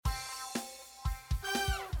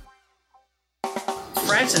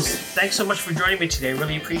Francis, thanks so much for joining me today. I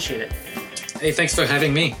really appreciate it. Hey, thanks for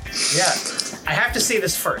having me. Yeah, I have to say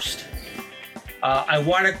this first. I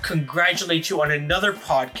want to congratulate you on another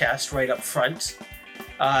podcast right up front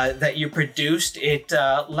that you produced. It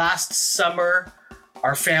last summer,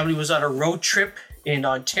 our family was on a road trip in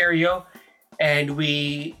Ontario, and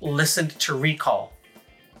we listened to Recall.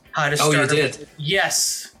 How to start. Oh, you did?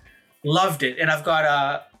 Yes, loved it. And I've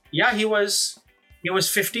got he was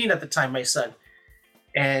 15 at the time, my son,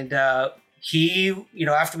 and he,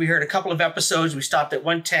 after we heard a couple of episodes, we stopped at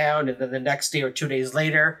one town, and then the next day or 2 days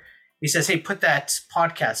later, he says, "Hey, put that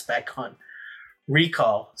podcast back on,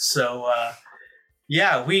 Recall." So,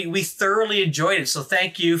 we thoroughly enjoyed it. So,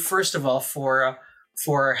 thank you, first of all,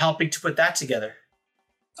 for helping to put that together.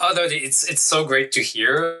 Oh, no, it's so great to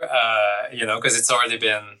hear. Because it's already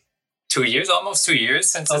been 2 years, almost 2 years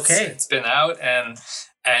since it's been out, and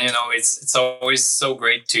it's always so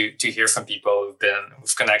great to hear from people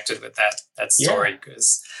who've connected with that story,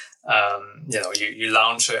 because you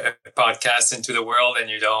launch a podcast into the world and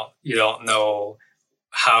you don't know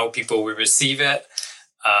how people will receive it.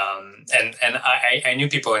 And I knew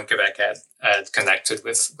people in Quebec had connected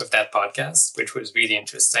with that podcast, which was really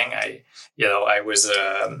interesting. I was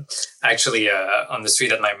actually on the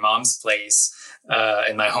street at my mom's place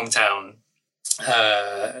in my hometown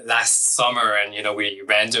last summer, and we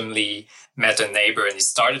randomly met a neighbor, and he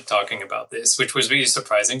started talking about this, which was really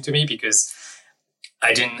surprising to me, because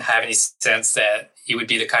I didn't have any sense that he would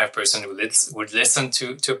be the kind of person who would listen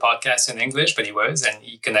to a podcast in English, but he was, and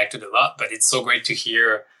he connected a lot. But it's so great to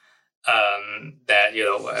hear that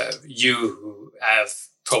you, who have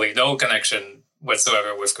probably no connection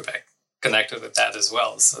whatsoever with Quebec, connected with that as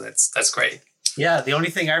well. So that's great. Yeah, the only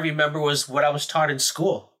thing I remember was what I was taught in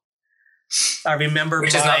school. I remember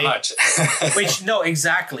which is not much. No,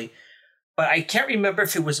 exactly. But I can't remember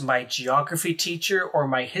if it was my geography teacher or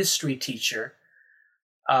my history teacher.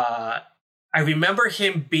 I remember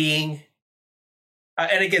him being,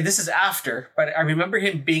 and again, this is after, but I remember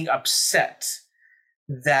him being upset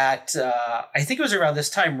that, I think it was around this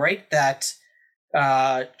time, right? That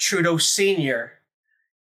Trudeau Sr.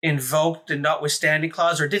 invoked the notwithstanding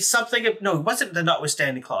clause, or did something. No, it wasn't the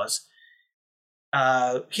notwithstanding clause.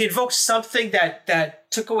 He invoked something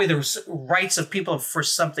that took away the rights of people for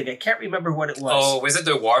something. I can't remember what it was. Oh, was it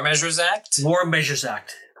the War Measures Act? War Measures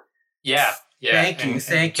Act. Yeah. Thank you.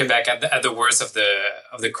 Quebec at the worst of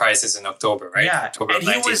the crisis in October, right? Yeah, October and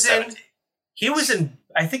 1970.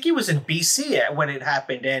 I think he was in BC when it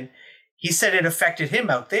happened, and he said it affected him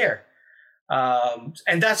out there.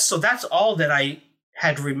 And that's all that I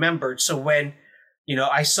had remembered. So when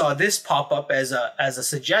I saw this pop up as a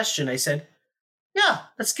suggestion, I said, yeah,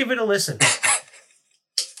 let's give it a listen.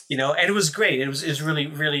 And it was great. It was really,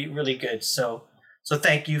 really, really good. So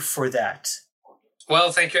thank you for that.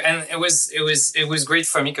 Well, thank you. And it was great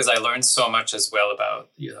for me, because I learned so much as well about,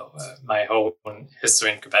 my own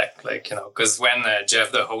history in Quebec. Because when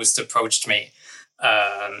Jeff, the host, approached me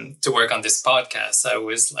to work on this podcast, I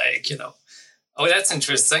was like, oh, that's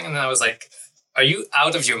interesting. And then I was like, are you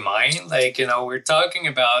out of your mind? We're talking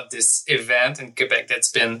about this event in Quebec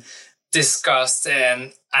that's been discussed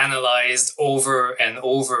and analyzed over and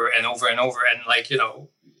over and over and over. And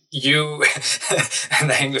you and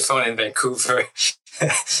the Anglophone in Vancouver,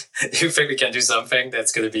 you think we can do something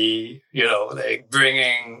that's going to be,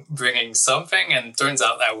 bringing something. And it turns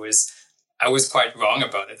out I was quite wrong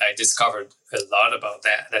about it. I discovered a lot about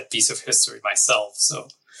that piece of history myself. So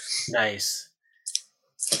nice.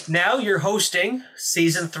 Now you're hosting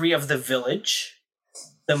season 3 of The Village,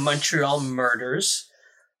 the Montreal Murders.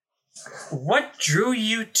 What drew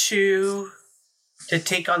you to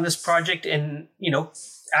take on this project and,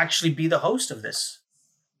 actually be the host of this?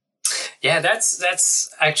 Yeah, that's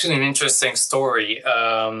actually an interesting story.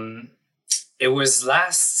 It was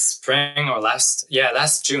last spring or last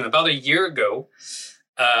June, about a year ago.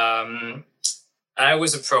 I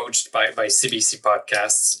was approached by CBC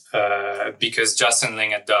Podcasts because Justin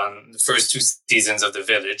Ling had done the first 2 seasons of The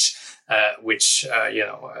Village, which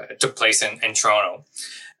took place in Toronto.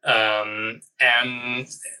 And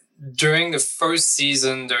during the first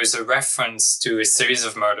season, there's a reference to a series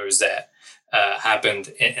of murders that happened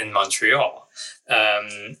in Montreal.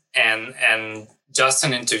 And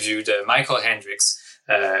Justin interviewed Michael Hendricks,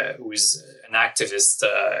 who's an activist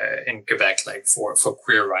in Quebec, for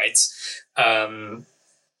queer rights. And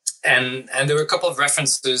there were a couple of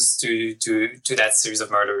references to that series of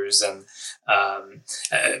murders, and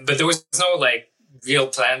but there was no real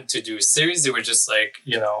plan to do a series. They were just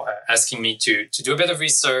asking me to do a bit of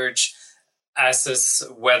research, assess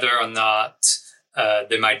whether or not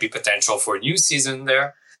there might be potential for a new season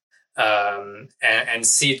there. and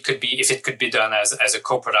see if it could be done as a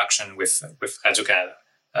co-production with Radio Canada,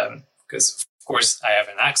 because of course I have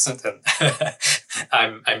an accent and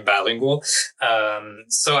I'm bilingual.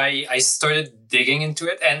 So I started digging into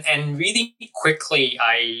it, and really quickly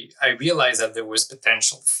I realized that there was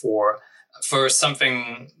potential for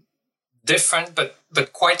something different, but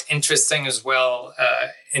quite interesting as well,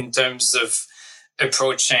 in terms of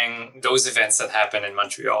approaching those events that happen in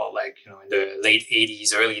Montreal, like, in the late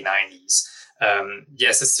 80s, early 90s.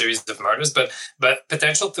 Yes, a series of murders, but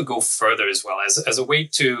potential to go further as well, as a way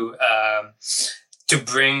to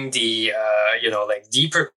bring the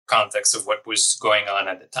deeper context of what was going on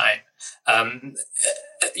at the time.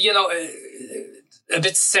 A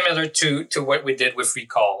bit similar to what we did with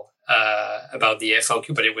Recall. About the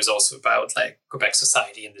FLQ, but it was also about like Quebec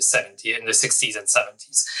society in the 60s and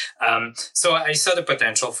 70s. So I saw the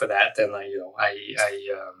potential for that, and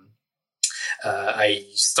I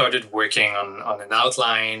started working on an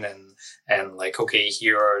outline and like, okay,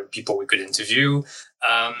 here are people we could interview,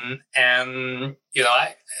 and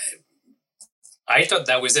I thought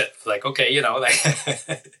that was it. Like, okay, like.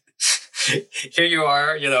 Here you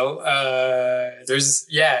are, there's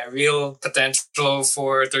real potential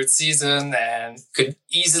for a third season, and could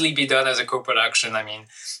easily be done as a co-production. I mean,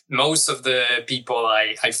 most of the people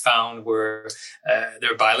I found were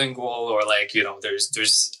they're bilingual, or like,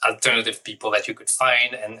 there's alternative people that you could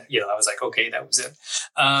find, and I was like, okay, that was it.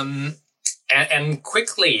 And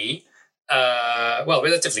quickly,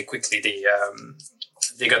 relatively quickly,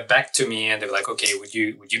 they got back to me and they were like, okay, would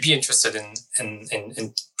you be interested in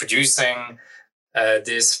producing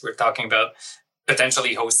this? We're talking about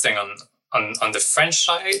potentially hosting on the French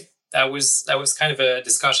side. That was kind of a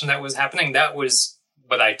discussion that was happening. That was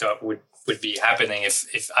what I thought would be happening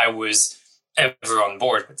if I was ever on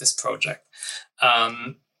board with this project.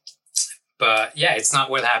 But yeah, it's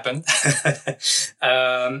not what happened.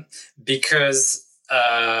 Because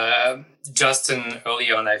Justin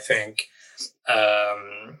early on, I think,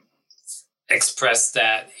 expressed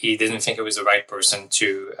that he didn't think it was the right person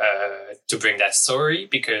to bring that story,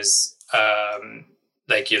 because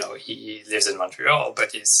he lives in Montreal,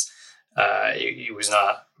 but he was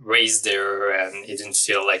not raised there, and he didn't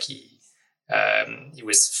feel like he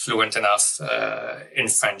was fluent enough in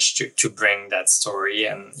French to bring that story,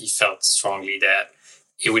 and he felt strongly that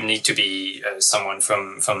it would need to be someone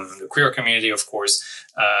from the queer community, of course,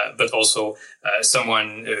 but also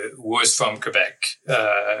someone who was from Quebec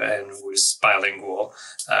and was bilingual.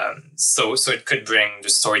 So it could bring the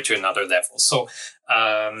story to another level. So,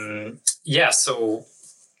 so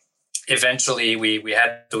eventually we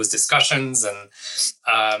had those discussions, and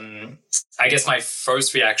I guess my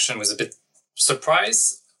first reaction was a bit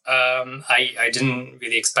surprised. I didn't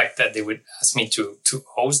really expect that they would ask me to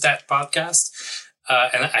host that podcast.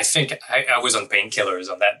 And I think I was on painkillers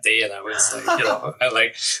on that day, and I was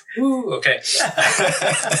like, whoo, okay.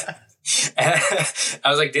 And I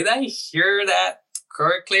was like, did I hear that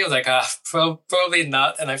correctly? I was like, probably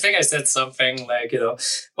not. And I think I said something like,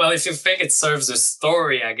 well, if you think it serves the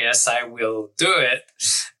story, I guess I will do it.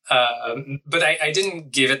 But I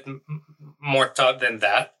didn't give it more thought than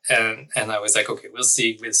that. And I was like, okay, we'll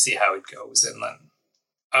see how it goes. And then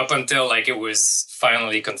up until like it was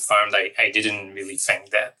finally confirmed, I didn't really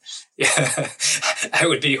think that I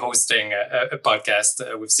would be hosting a podcast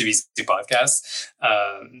with CBC Podcast.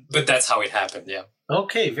 But that's how it happened. Yeah.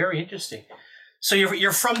 Okay. Very interesting. So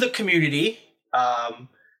you're from the community,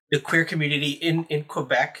 the queer community in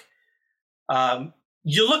Quebec.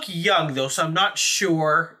 You look young though, so I'm not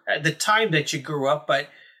sure at the time that you grew up, but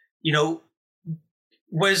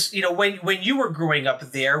when you were growing up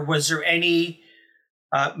there, was there any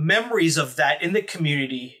memories of that in the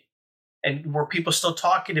community, and were people still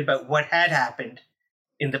talking about what had happened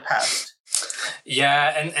in the past?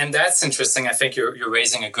 Yeah, and that's interesting. I think you're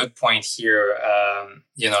raising a good point here.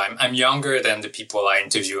 I'm younger than the people I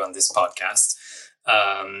interview on this podcast.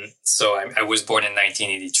 So I was born in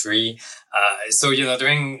 1983. So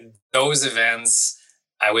during those events,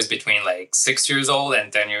 I was between like 6 years old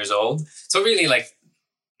and 10 years old. So really like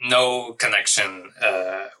no connection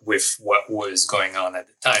with what was going on at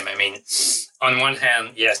the time. I mean, on one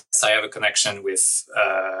hand, yes, I have a connection with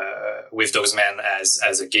those men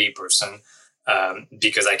as a gay person,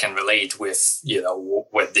 because I can relate with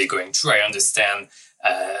what they're going through. I understand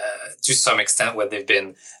to some extent what they've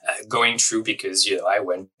been going through, because I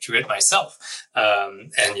went through it myself.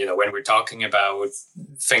 And when we're talking about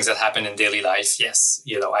things that happen in daily life, yes,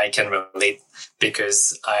 I can relate,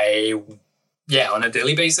 because on a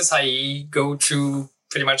daily basis, I go through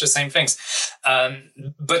pretty much the same things.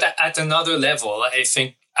 But at another level, I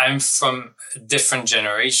think I'm from different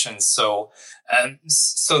generations, so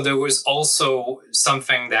there was also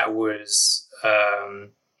something that was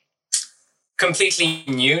completely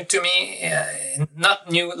new to me. Not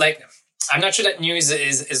new, like, I'm not sure that new is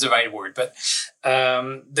the right word, but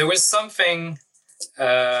there was something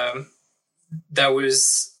that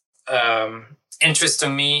was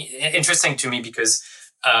interesting to me because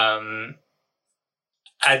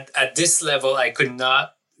at this level, I could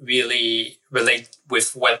not really relate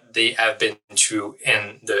with what they have been through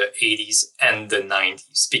in the 80s and the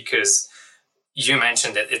 90s, because you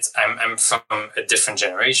mentioned that I'm from a different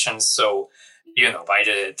generation. So, by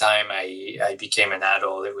the time I became an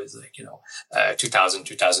adult, it was like, 2000,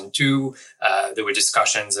 2002. There were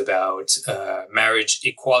discussions about marriage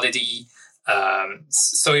equality.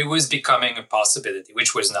 So it was becoming a possibility,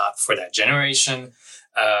 which was not for that generation.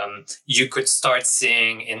 You could start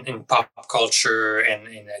seeing in pop culture and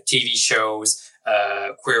in TV shows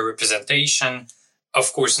queer representation.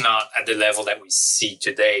 Of course, not at the level that we see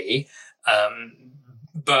today,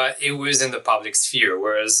 but it was in the public sphere.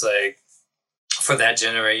 Whereas, like, for that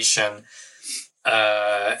generation,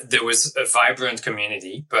 there was a vibrant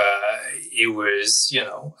community, but it was,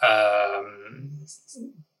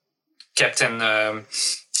 kept in,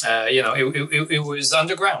 it was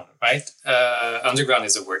underground, right? Underground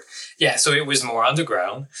is a word. Yeah, so it was more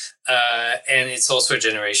underground. And it's also a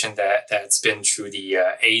generation that's been through the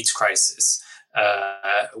AIDS crisis,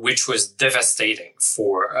 which was devastating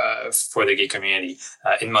for the gay community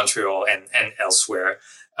in Montreal and elsewhere.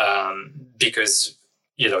 Because,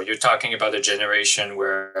 you're talking about a generation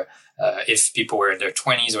where if people were in their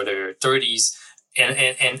 20s or their 30s,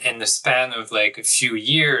 and in the span of like a few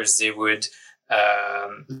years, they would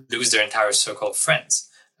lose their entire circle of friends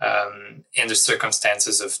in the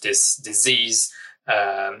circumstances of this disease,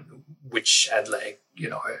 which had a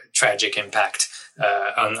tragic impact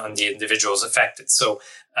on the individuals affected. So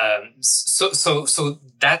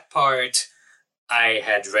that part, I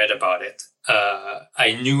had read about it.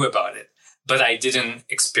 I knew about it, but I didn't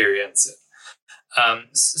experience it.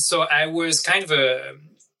 So I was kind of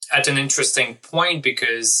at an interesting point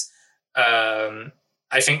because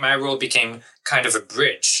I think my role became kind of a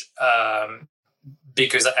bridge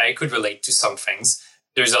because I could relate to some things.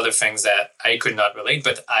 There's other things that I could not relate,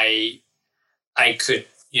 but I could,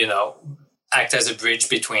 act as a bridge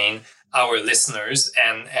between our listeners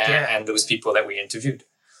and those people that we interviewed.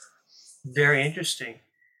 Very interesting.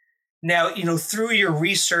 Now, through your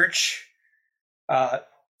research,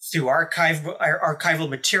 through archival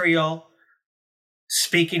material,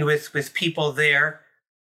 speaking with people there,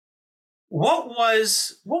 what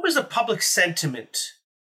was the public sentiment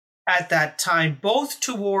at that time, both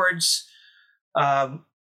towards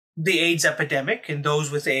the AIDS epidemic and those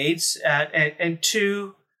with AIDS, and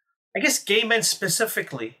to, I guess, gay men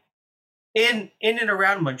specifically in and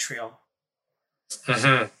around Montreal?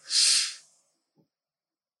 Mm-hmm.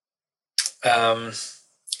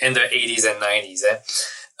 In the 80s and 90s,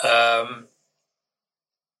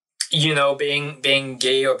 being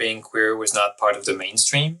gay or being queer was not part of the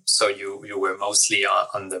mainstream, so you were mostly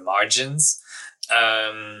on the margins.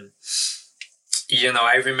 I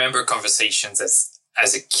remember conversations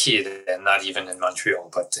as a kid, and not even in Montreal,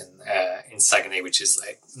 but in Saguenay, which is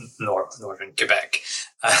like northern Quebec,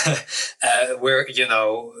 where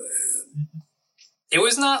it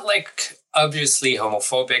was not like obviously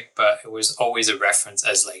homophobic, but it was always a reference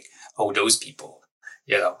as like, oh, those people,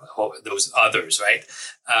 those others, right?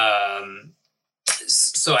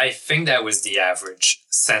 So I think that was the average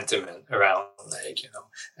sentiment around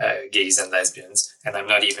gays and lesbians. And I'm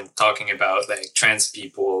not even talking about like trans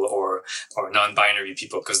people or non-binary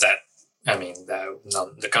people, because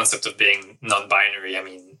the concept of being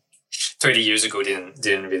non-binary, 30 years ago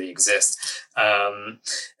didn't really exist. And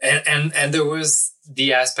there was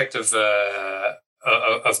the aspect of the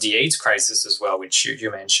AIDS crisis as well, which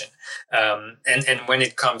you mentioned. And when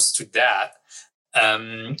it comes to that,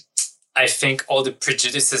 I think all the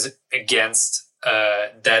prejudices against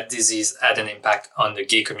that disease had an impact on the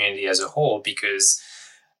gay community as a whole, because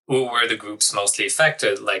who were the groups mostly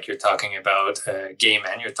affected? Like, you're talking about gay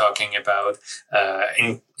men, you're talking about,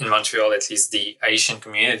 in Montreal, at least the Haitian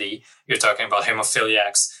community, you're talking about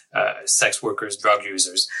hemophiliacs, sex workers, drug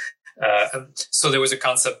users. So there was a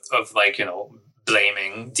concept of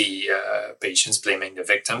blaming the patients, blaming the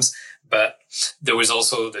victims. But there was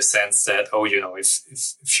also the sense that,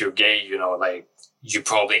 if you're gay, you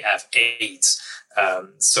probably have AIDS.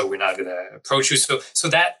 So we're not going to approach you. So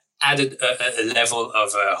that added a level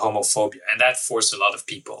of homophobia, and that forced a lot of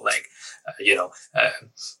people,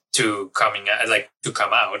 to to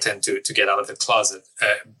come out and to get out of the closet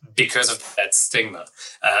because of that stigma.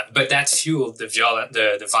 But that fueled the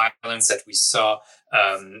violence that we saw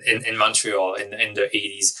in Montreal in the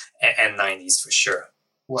 80s and 90s for sure.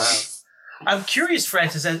 Wow. I'm curious,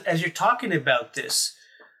 Francis, as you're talking about this,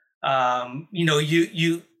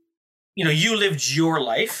 you lived your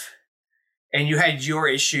life and you had your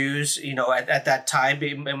issues, at that time.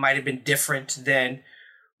 It might have been different than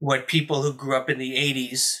what people who grew up in the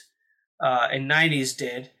 80s and 90s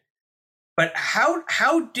did. But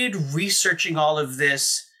how did researching all of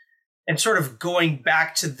this and sort of going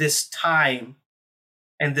back to this time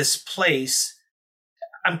and this place,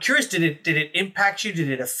 I'm curious, did it impact you? Did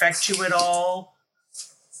it affect you at all?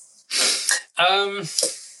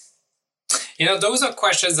 Those are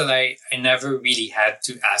questions that I never really had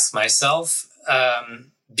to ask myself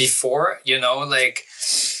before.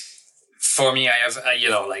 For me, I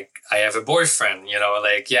have a boyfriend.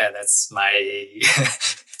 That's my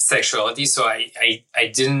sexuality. So I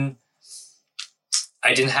didn't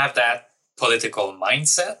have that political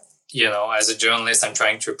mindset. As a journalist, I'm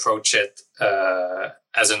trying to approach it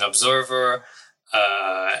as an observer,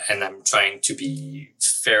 and I'm trying to be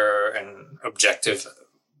fair and objective,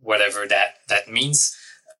 whatever that means.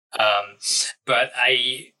 But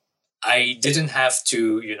I didn't have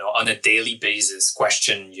to, on a daily basis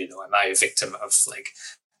question, am I a victim of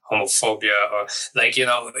homophobia or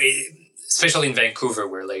especially in Vancouver,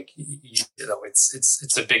 where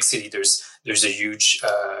it's a big city. There's a huge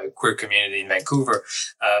queer community in Vancouver,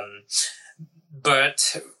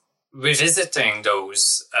 but revisiting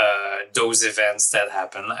those events that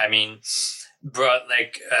happen, brought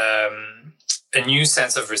a new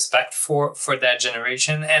sense of respect for that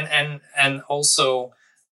generation, and also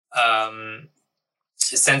a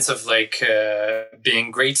sense of being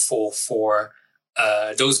grateful for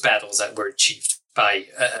those battles that were achieved by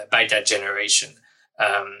that generation,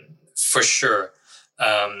 for sure.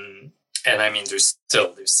 And there's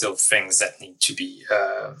still things that need to be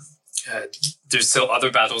there's still other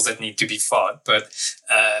battles that need to be fought, but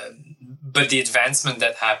the advancement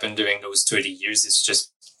that happened during those 30 years is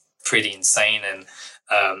just pretty insane, and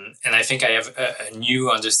I think I have a new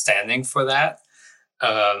understanding for that,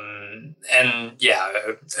 and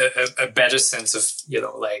a better sense of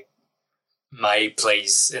my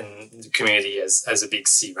place in the community as a big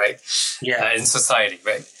C, right? Yeah, in society,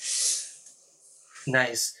 right?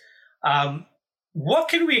 Nice. What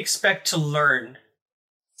can we expect to learn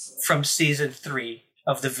from season 3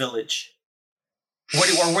 of The Village?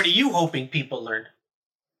 What are you hoping people learn?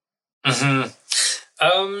 Mm-hmm.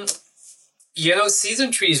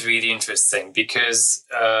 Season 3 is really interesting because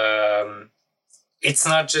it's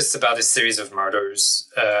not just about a series of murders.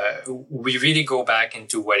 We really go back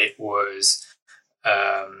into what it was,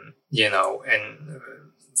 and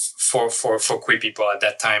for queer people at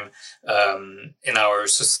that time in our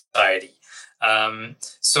society.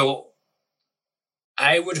 So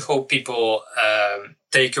I would hope people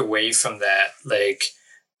take away from that,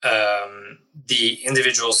 the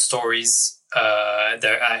individual stories.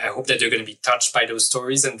 I hope that they're going to be touched by those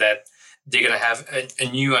stories and that they're going to have a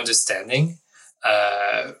new understanding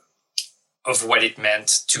of what it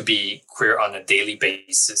meant to be queer on a daily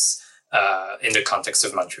basis in the context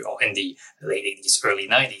of Montreal in the late 80s, early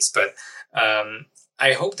 90s. But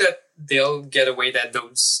I hope that they'll get away that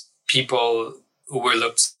those people who were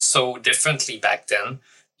looked so differently back then,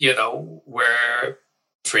 were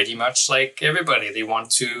pretty much like everybody. They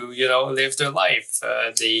want to, live their life.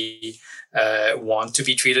 They want to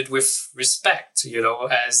be treated with respect,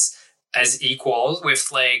 as equals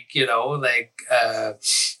with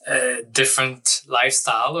different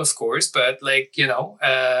lifestyle, of course, but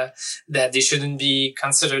that they shouldn't be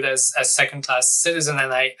considered as second-class citizen.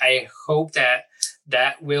 And I hope that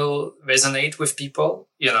will resonate with people,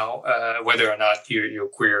 whether or not you're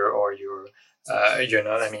queer or you're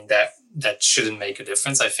not. That shouldn't make a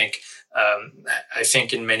difference. I think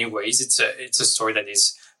in many ways it's a story that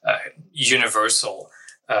is universal.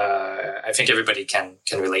 I think everybody can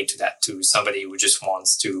relate to that, to somebody who just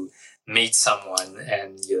wants to meet someone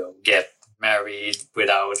and get married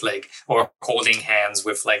without or holding hands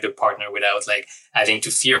with their partner without having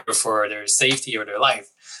to fear for their safety or their life.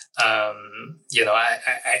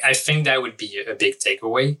 I think that would be a big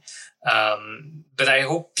takeaway. But I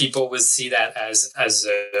hope people will see that as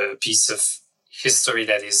a piece of history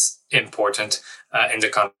that is important in the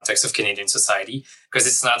context of Canadian society, because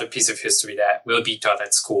it's not a piece of history that will be taught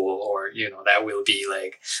at school or, that will be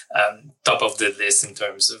top of the list in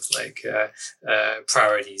terms of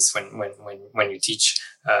priorities when you teach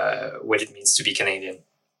what it means to be Canadian.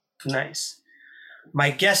 Nice. My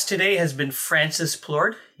guest today has been Francis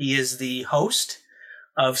Plourde. He is the host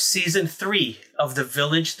of Season 3 of The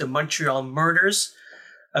Village, The Montreal Murders,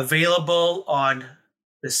 available on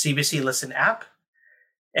the CBC Listen app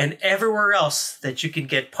and everywhere else that you can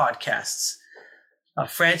get podcasts.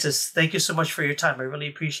 Francis, thank you so much for your time. I really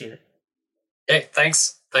appreciate it. Hey,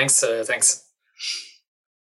 thanks. Thanks.